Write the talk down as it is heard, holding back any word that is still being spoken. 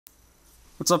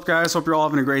What's up, guys? Hope you're all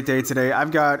having a great day today.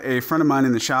 I've got a friend of mine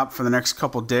in the shop for the next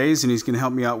couple days, and he's going to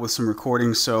help me out with some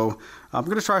recording. So I'm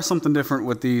going to try something different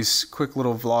with these quick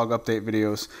little vlog update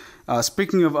videos.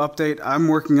 Speaking of update, I'm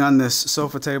working on this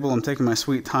sofa table. I'm taking my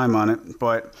sweet time on it,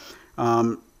 but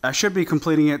I should be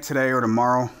completing it today or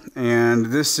tomorrow. And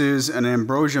this is an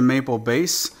ambrosia maple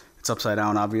base. It's upside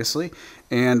down, obviously.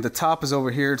 And the top is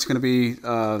over here. It's going to be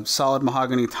solid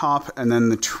mahogany top, and then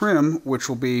the trim, which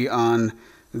will be on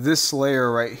this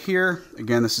layer right here,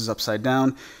 again this is upside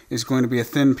down, is going to be a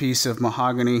thin piece of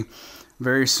mahogany,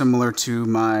 very similar to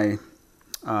my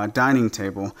dining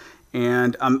table.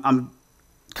 And I'm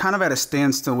kind of at a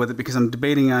standstill with it because I'm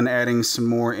debating on adding some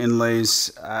more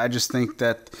inlays. I just think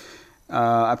that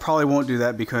I probably won't do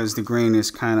that because the grain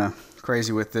is kind of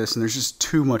crazy with this and there's just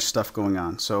too much stuff going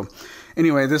on. So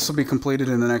anyway, this will be completed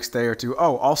in the next day or two.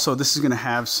 Oh, also this is going to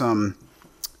have some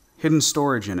hidden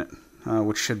storage in it,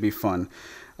 which should be fun.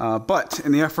 But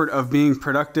in the effort of being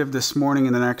productive this morning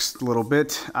in the next little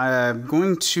bit, I'm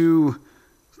going to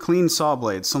clean saw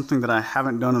blades, something that I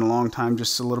haven't done in a long time,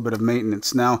 just a little bit of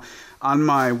maintenance. Now, on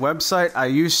my website, I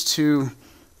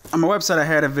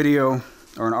had a video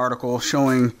or an article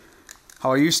showing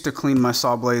how I used to clean my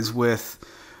saw blades with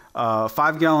a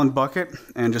 5-gallon bucket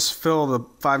and just fill the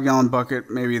 5-gallon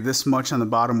bucket maybe this much on the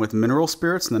bottom with mineral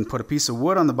spirits and then put a piece of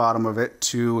wood on the bottom of it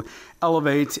to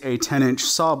elevate a 10-inch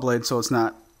saw blade so it's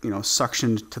not,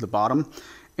 suctioned to the bottom.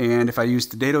 And if I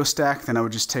used the dado stack, then I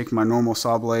would just take my normal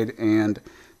saw blade and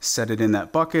set it in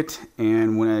that bucket,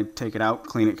 and when I take it out,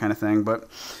 clean it kind of thing. But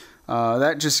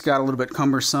that just got a little bit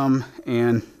cumbersome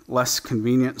and less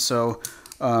convenient. So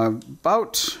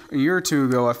about a year or two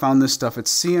ago, I found this stuff.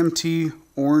 It's CMT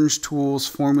Orange Tools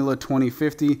Formula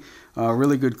 2050,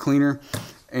 really good cleaner,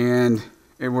 and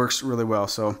it works really well.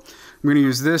 So I'm going to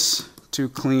use this to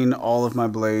clean all of my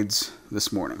blades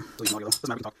this morning.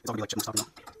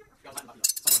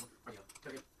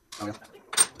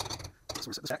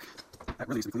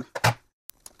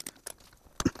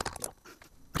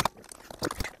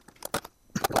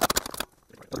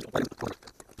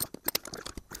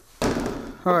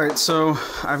 Alright, so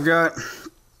I've got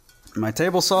my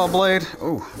table saw blade.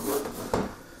 Oh,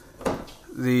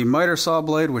 the miter saw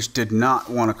blade, which did not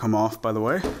want to come off, by the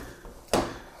way,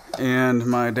 and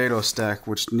my dado stack,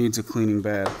 which needs a cleaning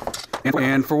bad.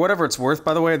 And for whatever it's worth,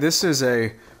 by the way, this is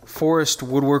a Forest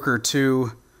Woodworker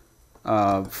 2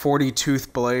 40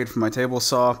 tooth blade for my table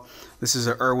saw. This is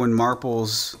a Irwin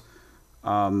Marples,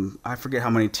 I forget how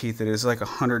many teeth it is, like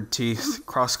 100 teeth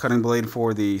cross-cutting blade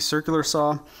for the circular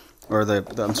saw, or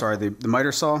the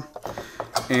miter saw.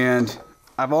 And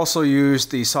I've also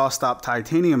used the SawStop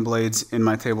titanium blades in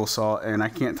my table saw, and I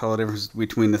can't tell the difference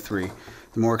between the three.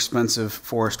 The more expensive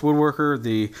Forest Woodworker,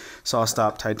 the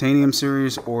SawStop Titanium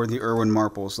series, or the Irwin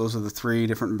Marples. Those are the three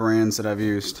different brands that I've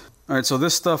used. Alright, so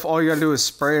this stuff, all you gotta do is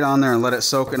spray it on there and let it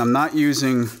soak. And I'm not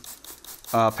using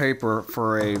paper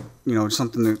for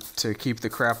something to keep the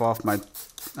crap off my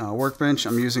workbench.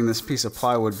 I'm using this piece of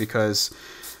plywood because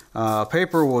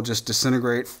paper will just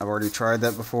disintegrate. I've already tried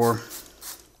that before,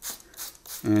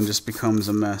 and just becomes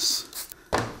a mess.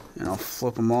 And I'll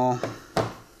flip them all.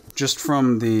 Just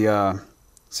from the,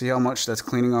 see how much that's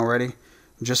cleaning already?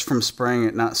 Just from spraying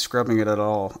it, not scrubbing it at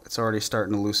all, it's already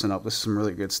starting to loosen up. This is some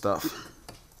really good stuff.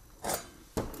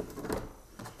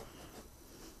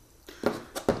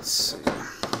 Let's see.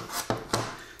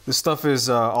 This stuff is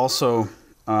also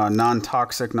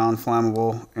non-toxic,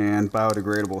 non-flammable, and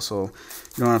biodegradable, so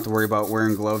you don't have to worry about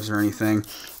wearing gloves or anything.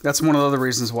 That's one of the other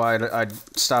reasons why I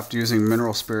stopped using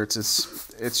mineral spirits.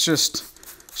 It's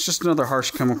just another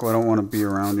harsh chemical I don't want to be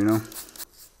around,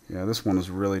 Yeah, this one is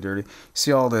really dirty.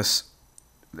 See all this?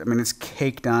 I mean, it's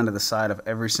caked onto the side of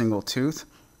every single tooth.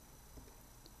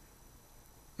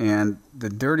 And the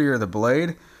dirtier the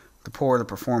blade, the poorer the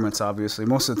performance, obviously.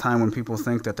 Most of the time when people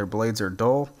think that their blades are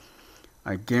dull,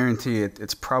 I guarantee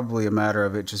it's probably a matter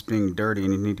of it just being dirty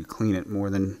and you need to clean it more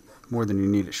than you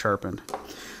need it sharpened.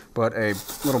 But a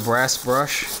little brass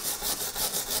brush.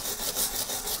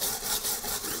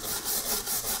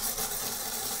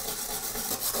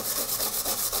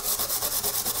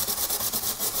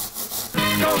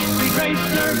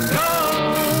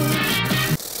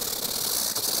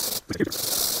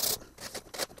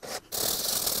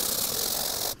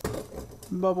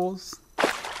 Bubbles.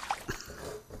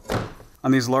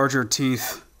 On these larger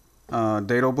teeth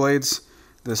dado blades,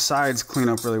 the sides clean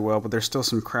up really well, but there's still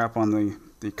some crap on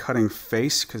the cutting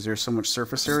face because there's so much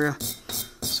surface area.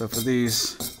 So for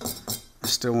these, I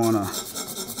still want to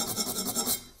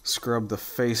scrub the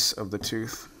face of the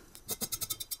tooth.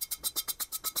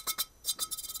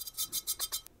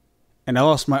 And I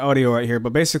lost my audio right here,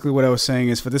 but basically what I was saying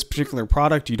is for this particular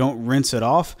product, you don't rinse it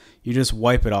off, you just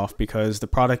wipe it off because the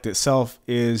product itself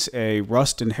is a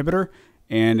rust inhibitor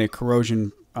and a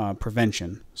corrosion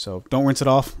prevention. So don't rinse it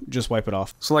off, just wipe it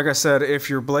off. So like I said, if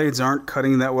your blades aren't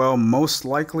cutting that well, most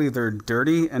likely they're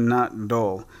dirty and not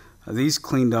dull. These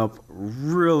cleaned up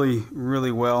really,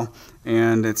 really well,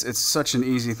 and it's such an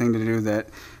easy thing to do that,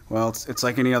 well, it's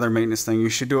like any other maintenance thing. You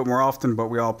should do it more often, but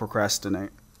we all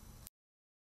procrastinate.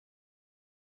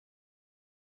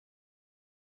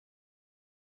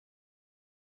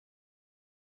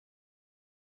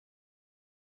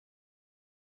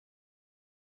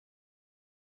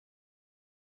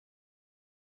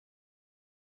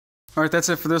 All right, that's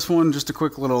it for this one. Just a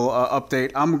quick little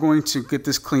update. I'm going to get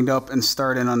this cleaned up and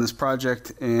start in on this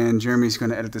project, and Jeremy's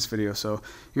going to edit this video. So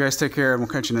you guys take care, and we'll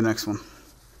catch you in the next one.